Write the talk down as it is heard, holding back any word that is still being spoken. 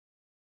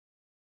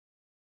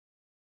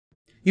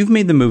You've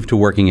made the move to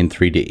working in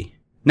 3D.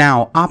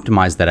 Now,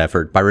 optimize that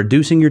effort by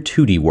reducing your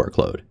 2D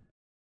workload.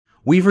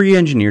 We've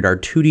re-engineered our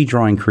 2D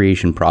drawing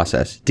creation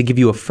process to give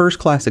you a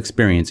first-class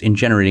experience in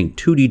generating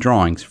 2D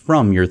drawings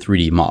from your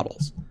 3D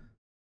models.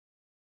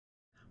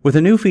 With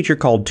a new feature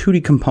called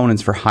 2D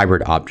Components for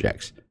Hybrid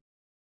Objects,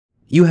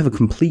 you have a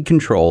complete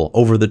control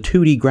over the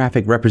 2D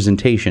graphic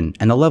representation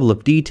and the level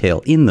of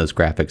detail in those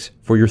graphics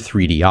for your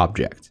 3D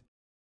objects.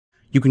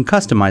 You can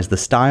customize the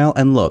style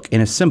and look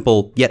in a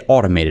simple yet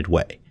automated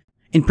way.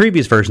 In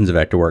previous versions of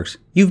Vectorworks,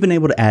 you've been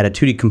able to add a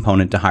 2D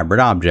component to hybrid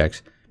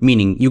objects,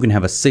 meaning you can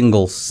have a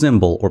single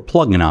symbol or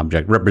plugin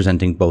object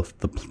representing both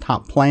the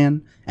top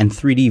plan and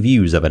 3D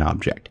views of an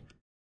object.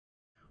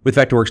 With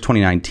Vectorworks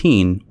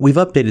 2019, we've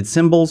updated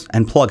symbols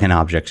and plugin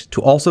objects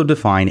to also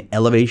define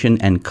elevation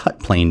and cut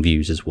plane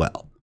views as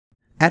well.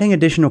 Adding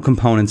additional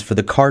components for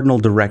the cardinal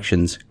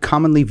directions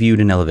commonly viewed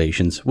in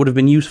elevations would have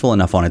been useful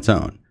enough on its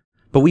own,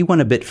 but we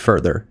went a bit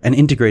further and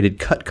integrated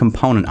cut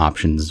component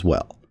options as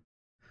well.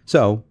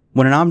 So,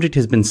 when an object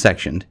has been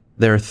sectioned,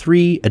 there are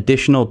 3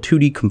 additional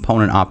 2D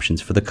component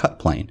options for the cut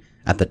plane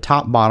at the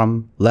top,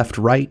 bottom, left,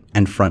 right,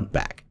 and front,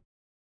 back.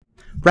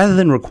 Rather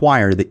than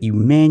require that you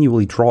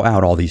manually draw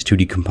out all these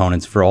 2D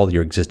components for all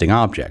your existing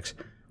objects,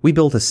 we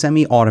built a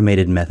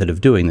semi-automated method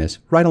of doing this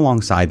right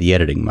alongside the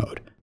editing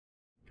mode.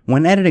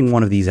 When editing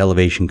one of these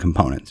elevation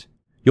components,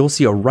 you'll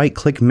see a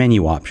right-click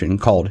menu option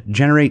called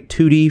Generate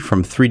 2D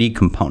from 3D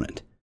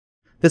Component.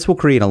 This will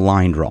create a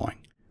line drawing,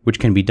 which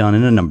can be done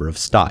in a number of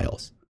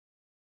styles.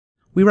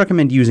 We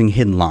recommend using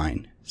Hidden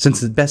Line,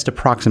 since it best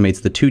approximates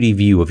the 2D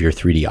view of your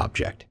 3D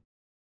object.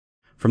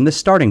 From this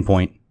starting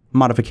point,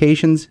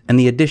 modifications and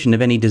the addition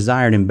of any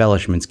desired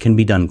embellishments can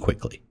be done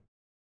quickly.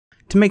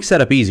 To make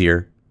setup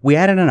easier, we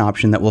added an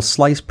option that will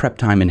slice prep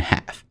time in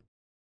half.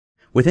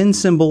 Within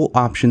Symbol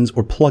Options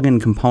or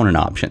Plugin Component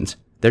Options,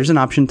 there's an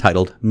option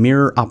titled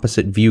Mirror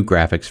Opposite View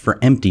Graphics for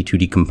empty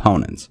 2D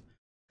components.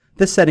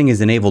 This setting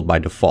is enabled by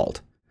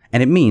default,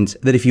 and it means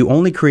that if you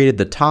only created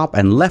the top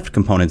and left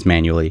components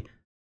manually,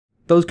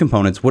 those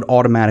components would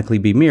automatically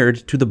be mirrored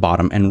to the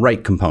bottom and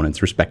right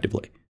components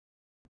respectively.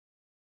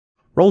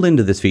 Rolled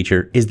into this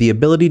feature is the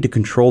ability to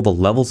control the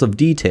levels of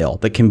detail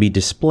that can be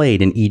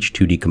displayed in each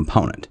 2D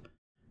component.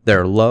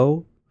 There are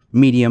low,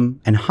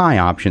 medium, and high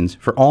options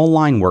for all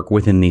line work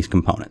within these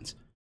components.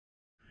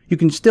 You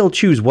can still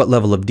choose what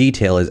level of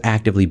detail is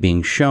actively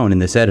being shown in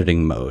this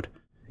editing mode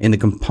in the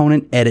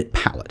Component Edit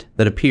palette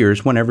that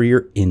appears whenever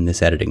you're in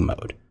this editing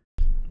mode.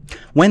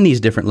 When these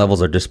different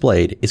levels are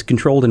displayed is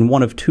controlled in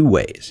one of 2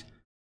 ways.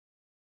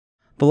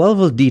 The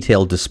level of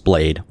detail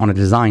displayed on a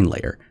design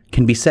layer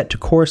can be set to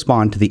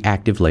correspond to the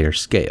active layer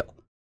scale.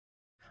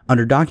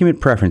 Under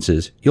Document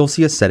Preferences, you'll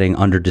see a setting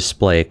under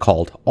Display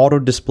called Auto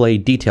Display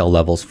Detail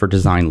Levels for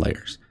Design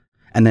Layers,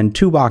 and then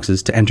 2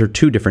 boxes to enter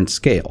 2 different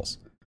scales.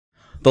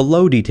 The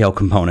low detail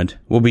component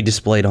will be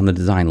displayed on the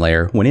design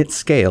layer when its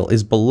scale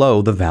is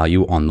below the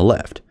value on the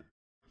left.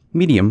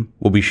 Medium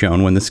will be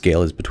shown when the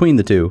scale is between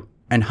the 2,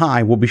 and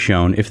high will be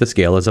shown if the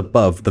scale is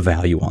above the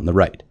value on the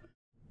right.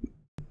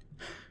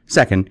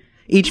 Second,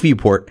 each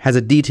viewport has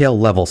a detail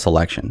level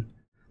selection,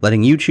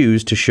 letting you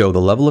choose to show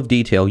the level of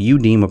detail you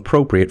deem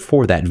appropriate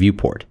for that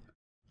viewport.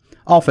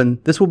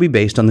 Often, this will be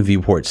based on the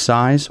viewport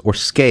size or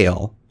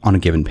scale on a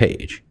given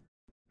page.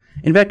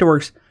 In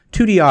Vectorworks,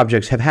 2D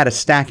objects have had a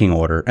stacking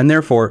order, and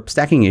therefore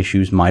stacking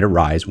issues might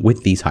arise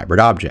with these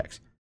hybrid objects.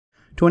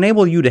 To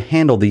enable you to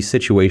handle these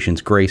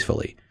situations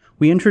gracefully,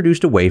 we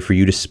introduced a way for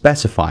you to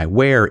specify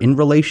where, in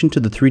relation to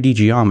the 3D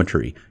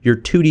geometry, your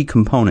 2D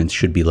components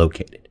should be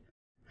located.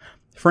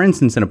 For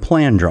instance, in a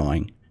plan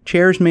drawing,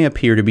 chairs may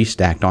appear to be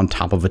stacked on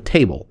top of a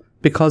table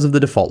because of the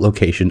default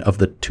location of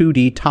the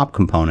 2D top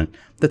component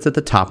that's at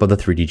the top of the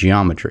 3D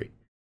geometry.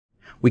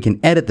 We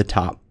can edit the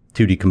top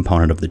 2D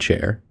component of the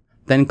chair,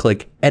 then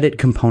click Edit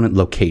Component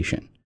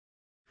Location.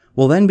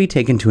 We'll then be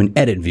taken to an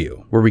edit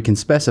view where we can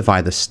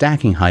specify the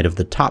stacking height of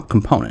the top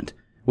component,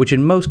 which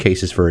in most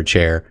cases for a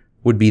chair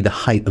would be the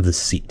height of the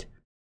seat.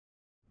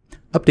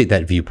 Update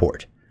that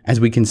viewport, as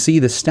we can see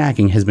the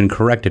stacking has been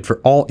corrected for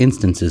all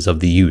instances of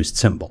the used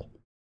symbol.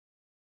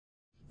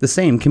 The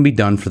same can be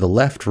done for the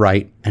left,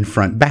 right, and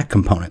front back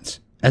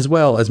components, as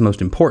well as most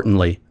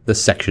importantly, the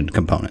sectioned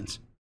components.